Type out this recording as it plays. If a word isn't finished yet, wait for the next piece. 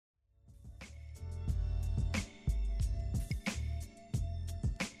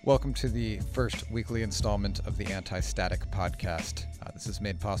Welcome to the first weekly installment of the Anti-Static Podcast. This is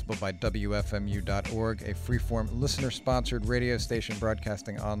made possible by WFMU.org, a freeform listener-sponsored radio station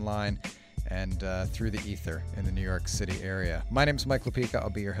broadcasting online and through the ether in the New York City area. My name is Mike Lupica.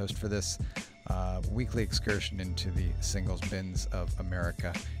 I'll be your host for this weekly excursion into the singles bins of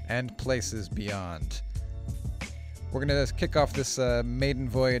America and places beyond. We're going to kick off this maiden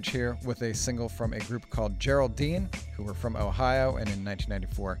voyage here with a single from a group called Geraldine, who were from Ohio, and in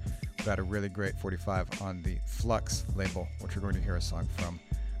 1994 got a really great 45 on the Flux label, which we're going to hear a song from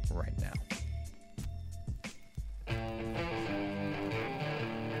right now.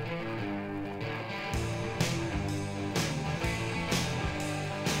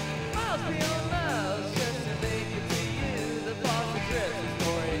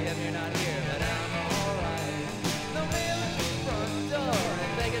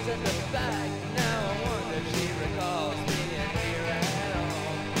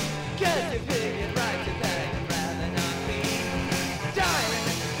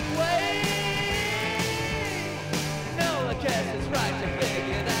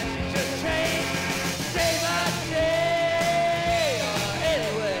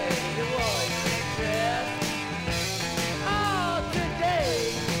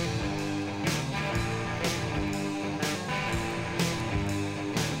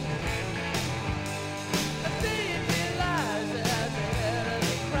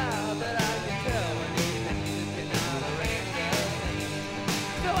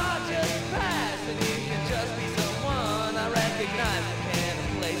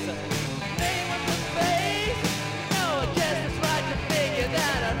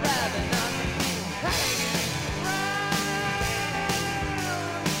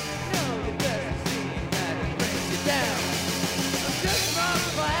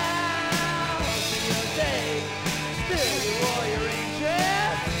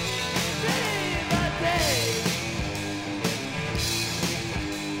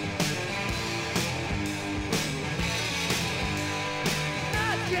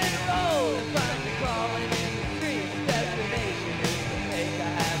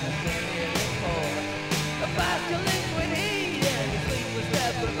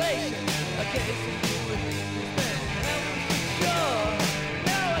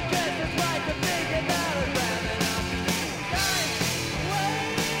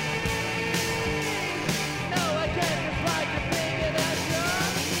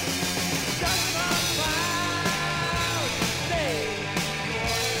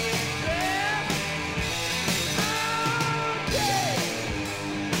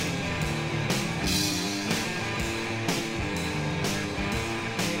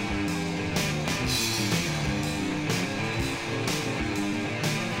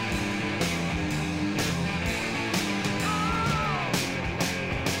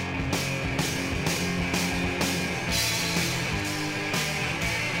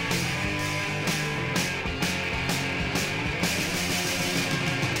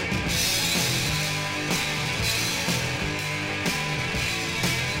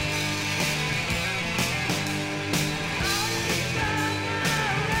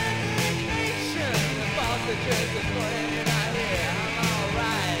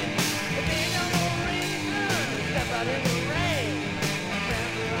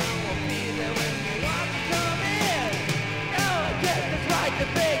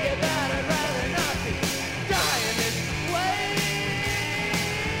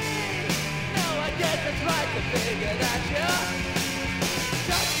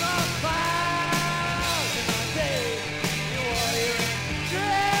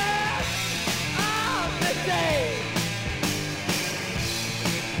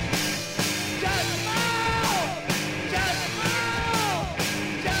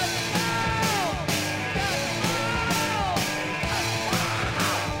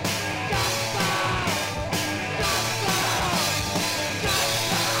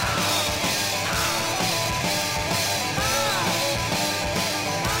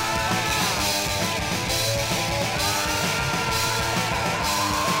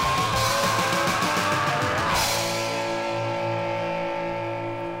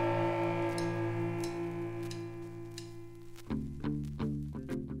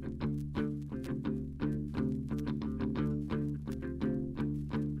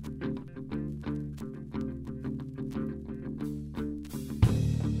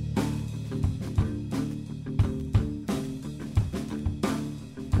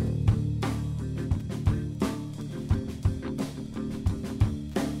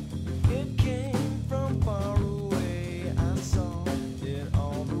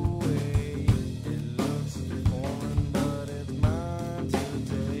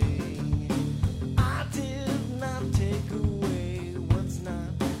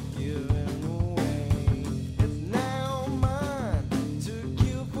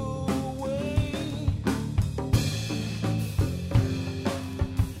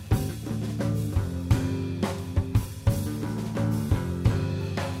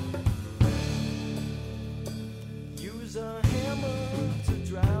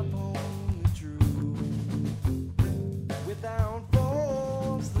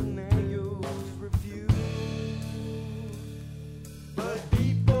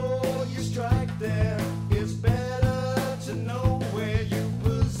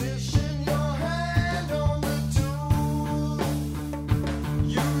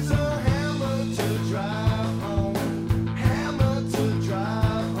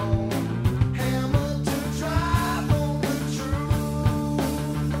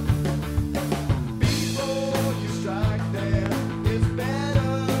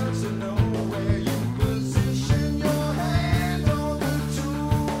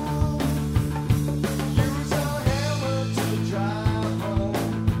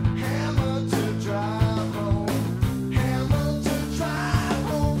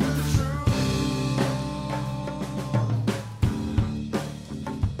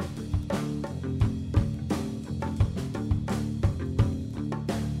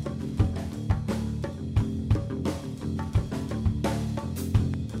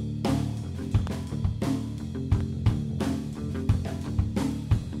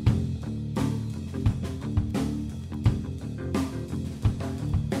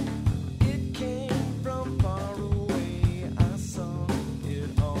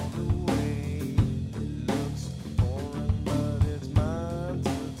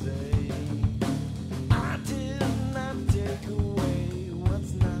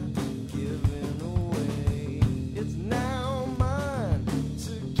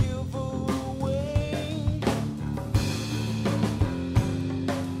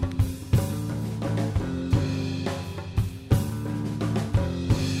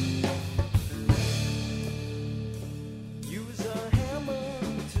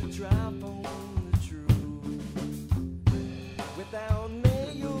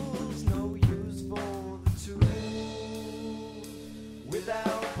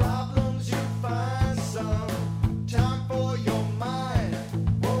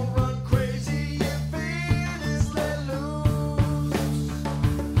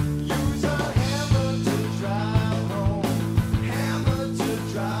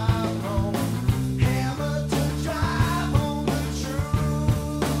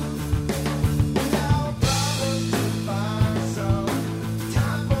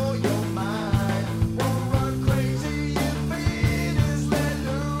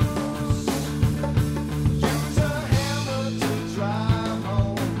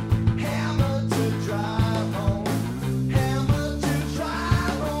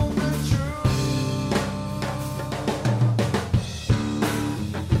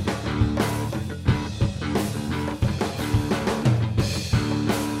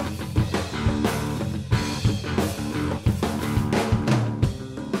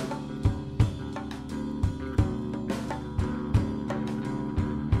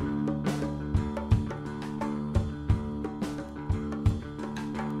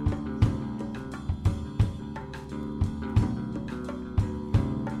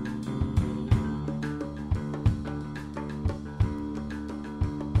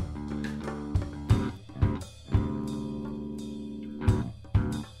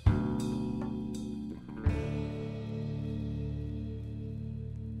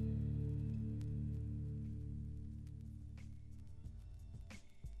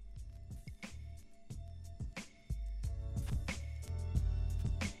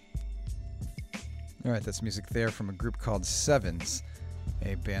 All right, that's music there from a group called Sevens,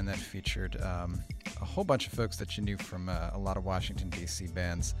 a band that featured a whole bunch of folks that you knew from a lot of Washington, D.C.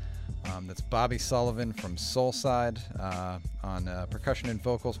 bands. That's Bobby Sullivan from Soulside on percussion and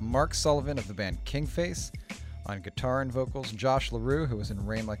vocals, Mark Sullivan of the band Kingface on guitar and vocals, Josh LaRue, who was in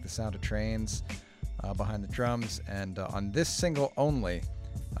Rain Like the Sound of Trains, behind the drums, and on this single only,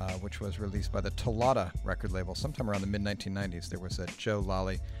 which was released by the Tolada record label sometime around the mid-1990s, there was Joe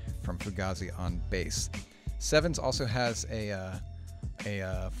Lally from Fugazi on bass. Sevens also has a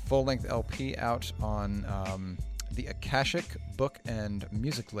full-length LP out on the Akashic Book and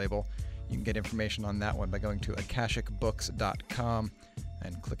Music label. You can get information on that one by going to akashicbooks.com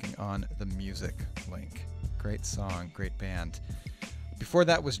and clicking on the music link. Great song, great band. Before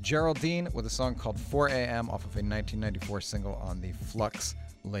that was Geraldine with a song called 4 a.m. off of a 1994 single on the Flux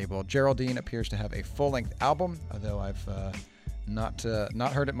label. Geraldine appears to have a full-length album, although I've not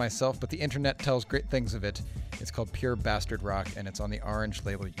heard it myself, but the internet tells great things of it. It's called Pure Bastard Rock, and it's on the Orange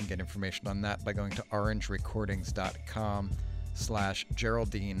label. You can get information on that by going to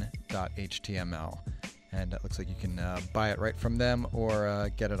orangerecordings.com/geraldine.html. And it looks like you can buy it right from them or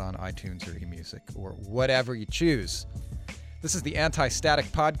get it on iTunes or eMusic or whatever you choose. This is the Anti-Static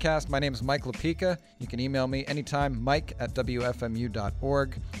Podcast. My name is Mike Lepica. You can email me anytime,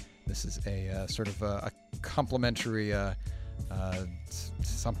 mike@wfmu.org. This is a sort of a complimentary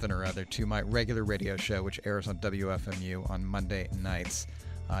something or other to my regular radio show, which airs on WFMU on Monday nights.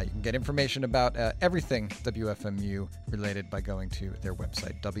 You can get information about everything WFMU related by going to their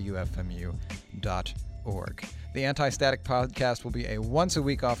website, wfmu.org. The Anti-Static Podcast will be a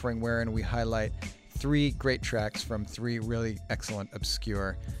once-a-week offering wherein we highlight 3 great tracks from 3 really excellent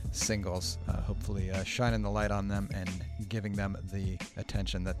obscure singles, hopefully shining the light on them and giving them the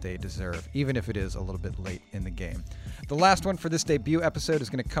attention that they deserve, even if it is a little bit late in the game. The last one for this debut episode is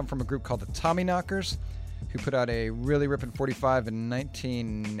going to come from a group called the Tommyknockers, who put out a really ripping 45 in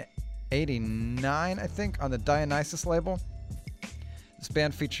 1989, I think, on the Dionysus label. This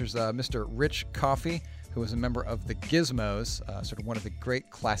band features Mr. Rich Coffey, who was a member of the Gizmos, sort of one of the great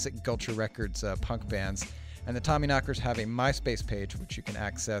classic Gulcher Records punk bands. And the Tommyknockers have a MySpace page, which you can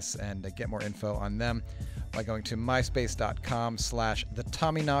access and get more info on them by going to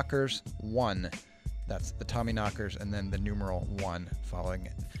myspace.com/TheTommyknockers1. That's the Tommyknockers and then the numeral 1 following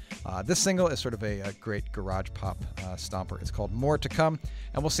it. This single is sort of a great garage pop stomper. It's called More to Come,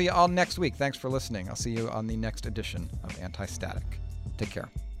 and we'll see you all next week. Thanks for listening. I'll see you on the next edition of Anti-Static. Take care.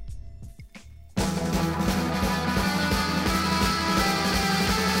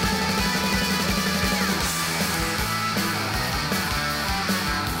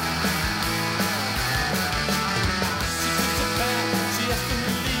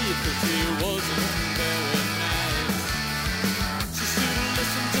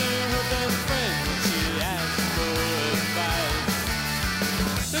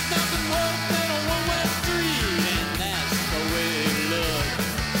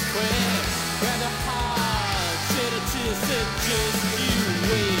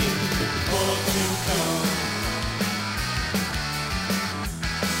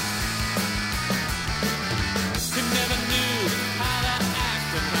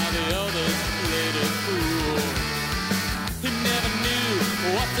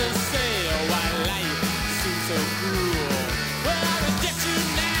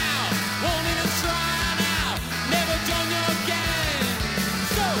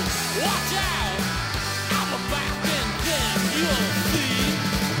 Watch out! I'm a back and then you'll